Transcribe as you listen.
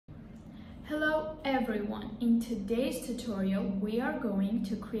Hello everyone! In today's tutorial we are going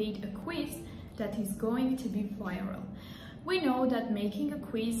to create a quiz that is going to be viral. We know that making a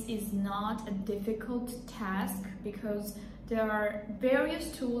quiz is not a difficult task because there are various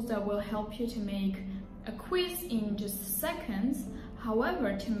tools that will help you to make a quiz in just seconds.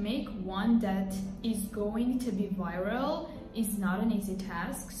 However, to make one that is going to be viral is not an easy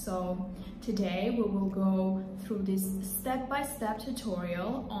task. So today we will go through this step-by-step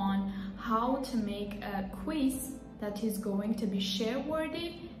tutorial on how to make a quiz that is going to be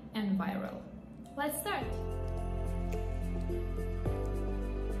share-worthy and viral. Let's start!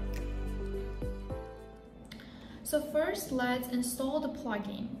 So first, let's install the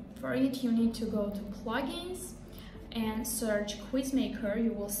plugin. For it, you need to go to plugins and search QuizMaker.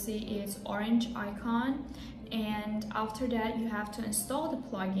 You will see its orange icon, and after that you have to install the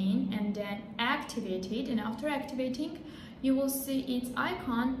plugin and then activate it, and after activating you will see its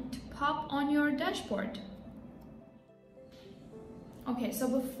icon to pop on your dashboard. Okay, so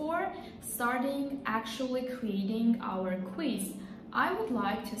before starting actually creating our quiz, I would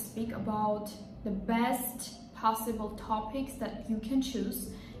like to speak about the best possible topics that you can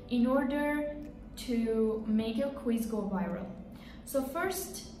choose in order to make your quiz go viral. So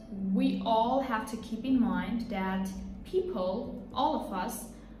first, we all have to keep in mind that people, all of us,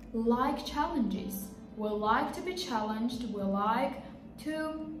 like challenges. We like to be challenged, we like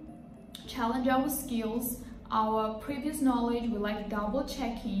to challenge our skills, our previous knowledge, we like double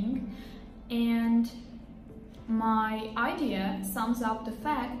checking, and my idea sums up the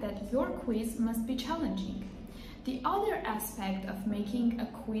fact that your quiz must be challenging. The other aspect of making a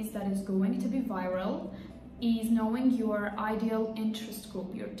quiz that is going to be viral is knowing your ideal interest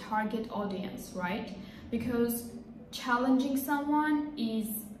group, your target audience, right? Because challenging someone is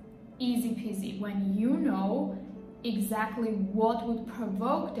easy peasy when you know exactly what would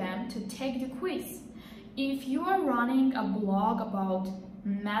provoke them to take the quiz. If you are running a blog about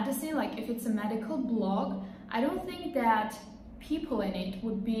medicine, like if it's a medical blog, I don't think that people in it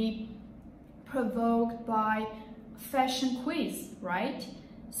would be provoked by fashion quiz, right?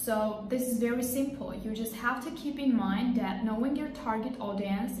 So this is very simple. You just have to keep in mind that knowing your target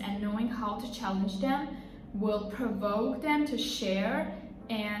audience and knowing how to challenge them will provoke them to share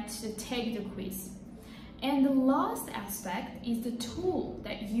and to take the quiz. And the last aspect is the tool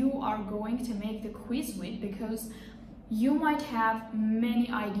that you are going to make the quiz with, because you might have many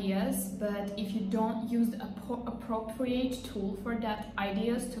ideas, but if you don't use the appropriate tool for that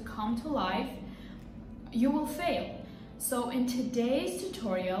ideas to come to life, you will fail. So in today's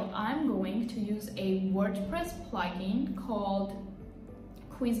tutorial, I'm going to use a WordPress plugin called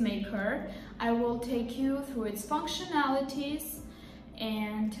QuizMaker. I will take you through its functionalities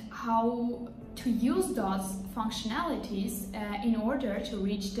and how to use those functionalities in order to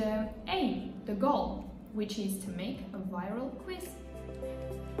reach the aim, the goal, which is to make a viral quiz.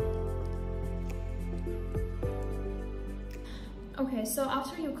 Okay, so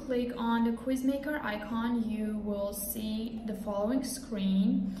after you click on the QuizMaker icon, you will see the following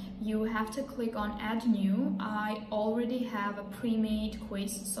screen. You have to click on Add New. I already have a pre-made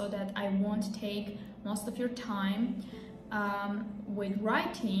quiz so that I won't take most of your time with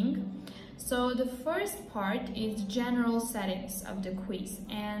writing. So the first part is general settings of the quiz,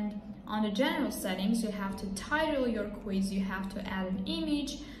 and on the general settings you have to title your quiz, you have to add an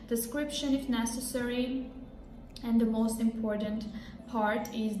image, description if necessary, and the most important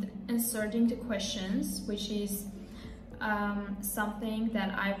part is inserting the questions, which is something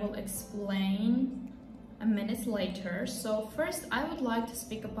that I will explain a minute later. So first I would like to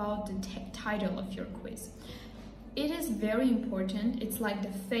speak about the title of your quiz. It is very important. It's like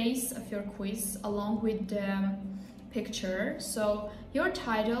the face of your quiz along with the picture. So your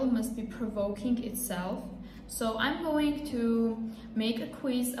title must be provoking itself. So I'm going to make a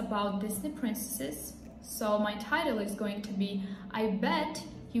quiz about Disney princesses. So my title is going to be, I bet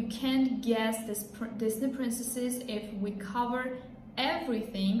you can't guess this Disney princesses if we cover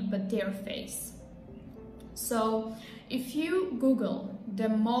everything but their face. So if you Google the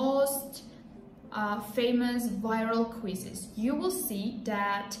most famous viral quizzes, you will see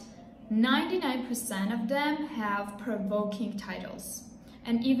that 99% of them have provoking titles,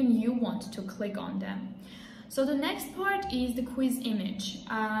 and even you want to click on them. So the next part is the quiz image.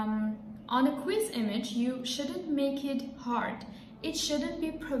 On a quiz image, you shouldn't make it hard. It shouldn't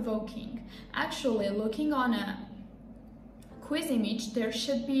be provoking. Actually, looking on a quiz image, there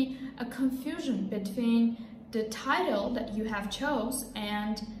should be a confusion between the title that you have chose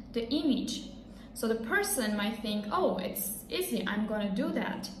and the image. So the person might think, oh, it's easy, I'm gonna do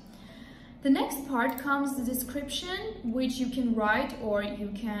that. The next part comes the description, which you can write or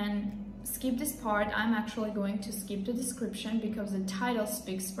you can skip this part. I'm actually going to skip the description because the title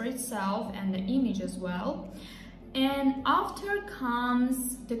speaks for itself and the image as well. And after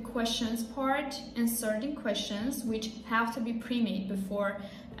comes the questions part, inserting questions which have to be pre-made before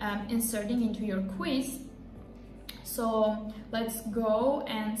inserting into your quiz. So let's go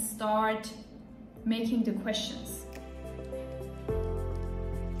and start making the questions.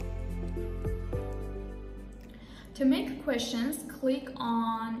 To make questions, click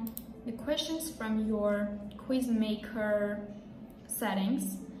on the questions from your quiz maker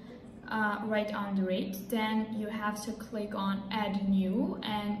settings right under it. Then you have to click on add new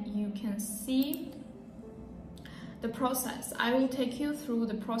and you can see the process. I will take you through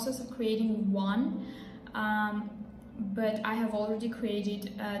the process of creating one, but I have already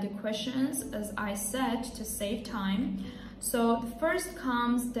created the questions as I said to save time. So first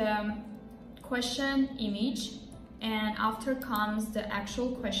comes the question image, and after comes the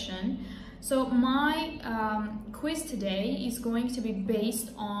actual question. So my quiz today is going to be based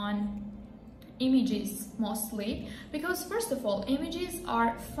on images mostly, because first of all, images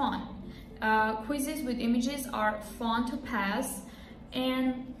are fun. Quizzes with images are fun to pass,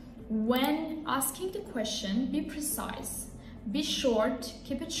 and when asking the question, be precise, be short,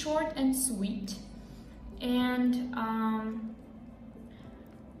 keep it short and sweet, and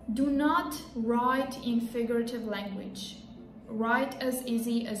do not write in figurative language. Write as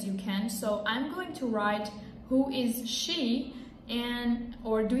easy as you can. So I'm going to write who is she, and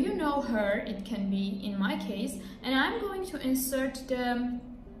or do you know her, it can be in my case, and I'm going to insert the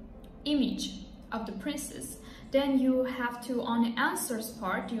image of the princess. Then you have to, on the answers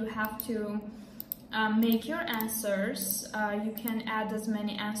part, you have to make your answers. You can add as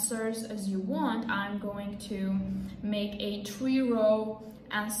many answers as you want. I'm going to make a 3-row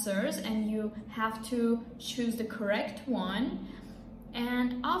answers, and you have to choose the correct one.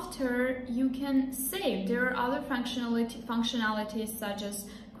 And after, you can save. There are other functionalities such as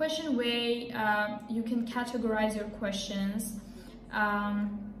question way. You can categorize your questions,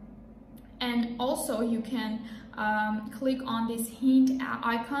 and also you can click on these hint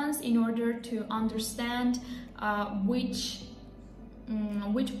icons in order to understand which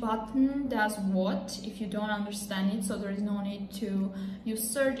button does what if you don't understand it. So there is no need to use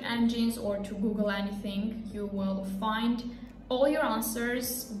search engines or to Google anything. You will find all your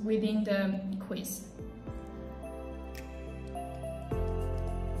answers within the quiz.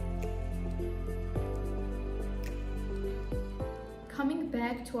 Coming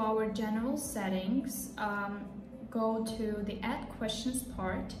back to our general settings, go to the add questions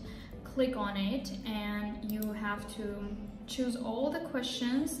part, click on it, and you have to choose all the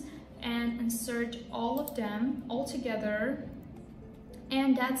questions and insert all of them all together.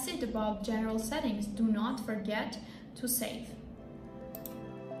 And that's it about general settings. Do not forget to save.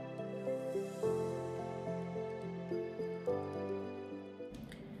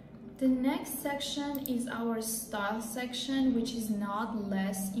 The next section is our style section, which is not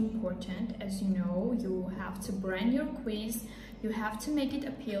less important. As you know, you have to brand your quiz, you have to make it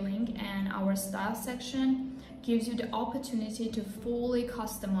appealing, and our style section gives you the opportunity to fully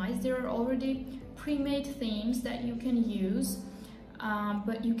customize. There are already pre-made themes that you can use,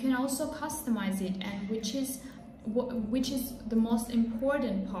 but you can also customize it, and which is the most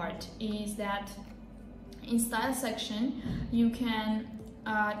important part is that in style section you can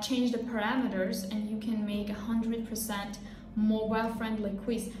change the parameters and you can make 100% mobile friendly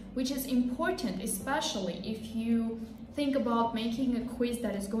quiz, which is important, especially if you think about making a quiz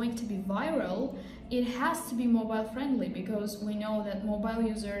that is going to be viral. It has to be mobile friendly because we know that mobile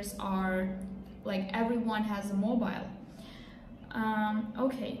users are like, everyone has a mobile.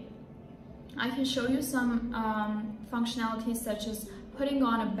 Okay, I can show you some functionalities such as putting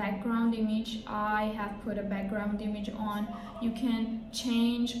on a background image. I have put a background image on. You can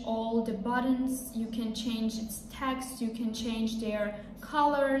change all the buttons, you can change its text, you can change their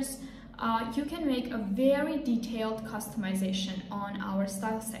colors. You can make a very detailed customization on our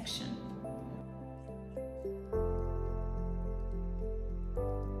style section.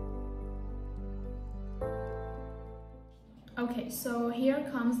 Okay, so here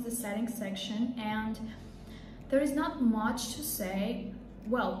comes the settings section, and there is not much to say.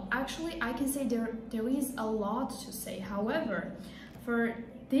 Well, actually, I can say there is a lot to say. However, for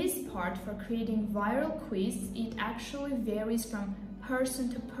this part, for creating viral quiz, it actually varies from person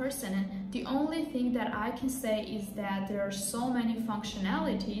to person, and the only thing that I can say is that there are so many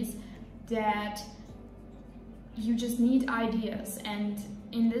functionalities that you just need ideas, and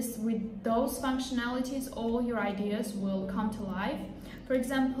with those functionalities all your ideas will come to life. For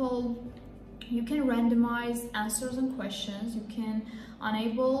example, You can randomize answers and questions. You can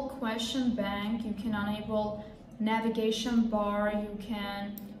enable question bank. You can enable navigation bar. You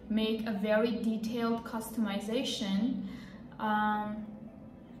can make a very detailed customization.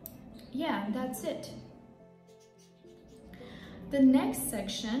 Yeah, that's it. The next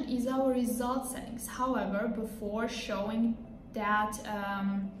section is our result settings. However, before showing that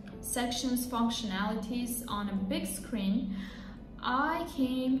section's functionalities on a big screen, I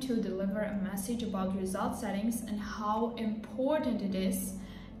came to deliver a message about result settings and how important it is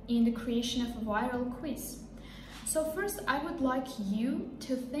in the creation of a viral quiz. So first, I would like you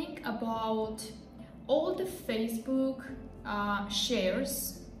to think about all the Facebook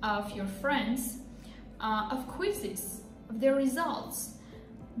shares of your friends of quizzes, of their results.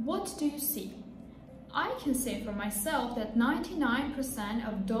 What do you see? I can say for myself that 99%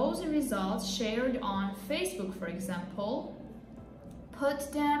 of those results shared on Facebook, for example,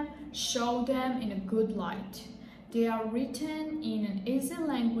 show them in a good light. They are written in an easy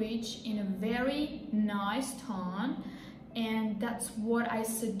language, in a very nice tone, and that's what I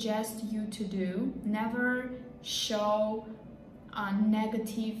suggest you to do. Never show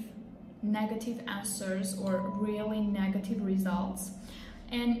negative answers or really negative results.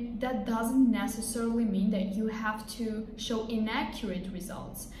 And that doesn't necessarily mean that you have to show inaccurate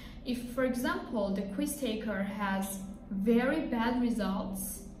results. If, for example, the quiz taker has very bad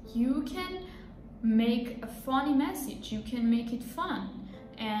results, you can make a funny message, you can make it fun,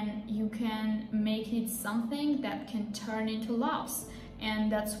 and you can make it something that can turn into laughs.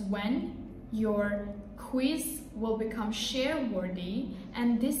 And that's when your quiz will become share-worthy,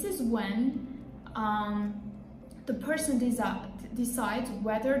 and this is when the person decides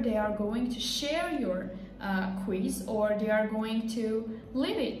whether they are going to share your quiz or they are going to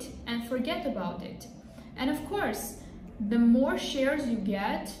leave it and forget about it. And of course, the more shares you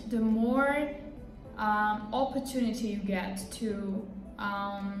get, the more opportunity you get to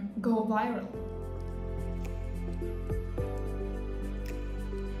go viral.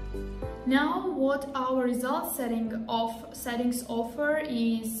 Now, what our result settings offer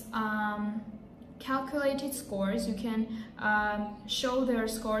is calculated scores. You can show their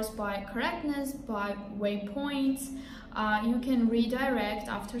scores by correctness, by waypoints. You can redirect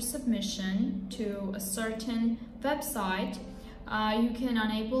after submission to a certain website. You can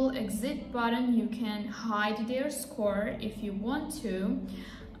enable exit button. You can hide their score if you want to.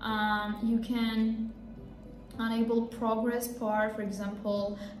 You can enable progress bar, for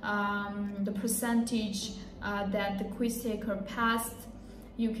example, the percentage that the quiz taker passed.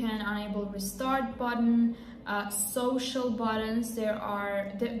 You can enable restart button, social buttons.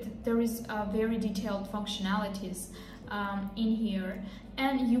 There is very detailed functionalities in here,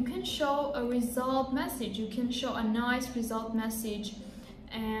 and you can show a result message. You can show a nice result message,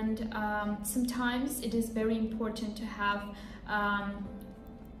 and sometimes it is very important to have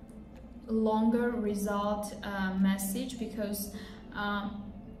longer result message, because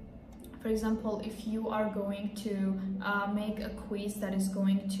for example, if you are going to make a quiz that is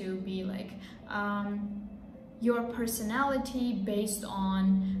going to be like your personality based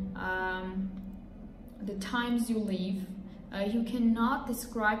on the times you live, you cannot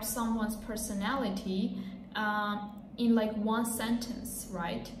describe someone's personality in like one sentence,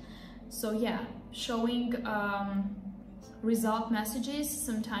 right? So yeah, showing result messages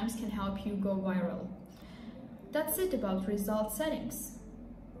sometimes can help you go viral. That's it about result settings.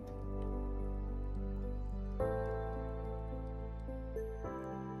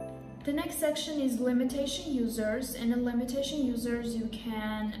 The next section is limitation users. And in limitation users, you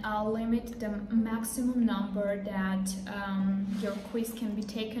can limit the maximum number that your quiz can be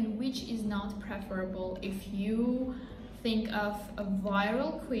taken, which is not preferable if you think of a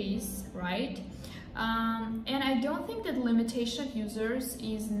viral quiz, right? And I don't think that limitation of users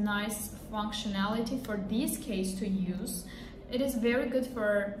is nice functionality for this case to use. It is very good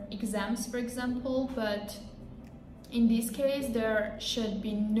for exams, for example, but in this case, there should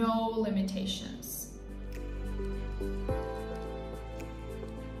be no limitations.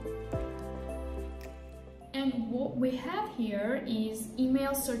 And what we have here is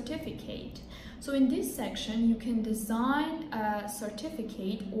email certificate. So in this section, you can design a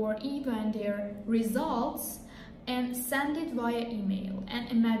certificate or even their results and send it via email. And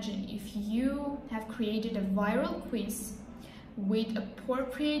imagine if you have created a viral quiz with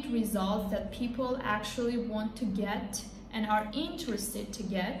appropriate results that people actually want to get and are interested to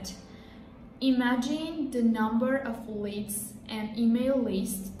get. Imagine the number of leads and email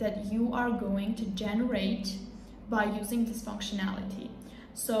lists that you are going to generate by using this functionality.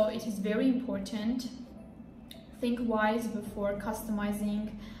 So it is very important. Think wise before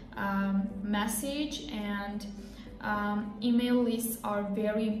customizing message, and email lists are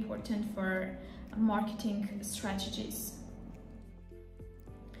very important for marketing strategies.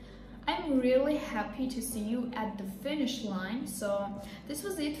 I'm really happy to see you at the finish line. So this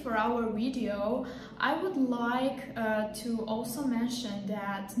was it for our video. I would like to also mention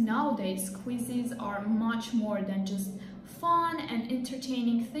that nowadays quizzes are much more than just fun and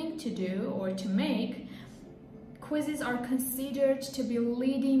entertaining thing to do or to make. Quizzes are considered to be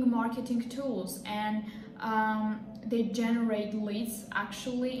leading marketing tools, and they generate leads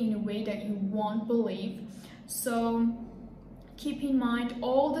actually in a way that you won't believe. So keep in mind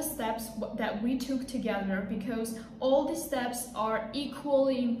all the steps that we took together, because all these steps are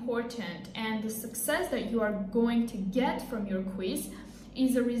equally important, and the success that you are going to get from your quiz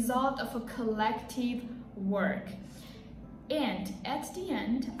is a result of a collective work. And at the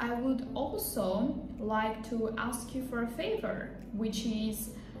end, I would also like to ask you for a favor, which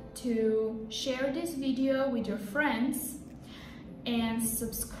is to share this video with your friends and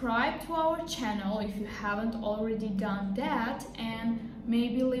subscribe to our channel if you haven't already done that, and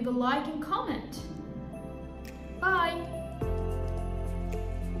maybe leave a like and comment. Bye!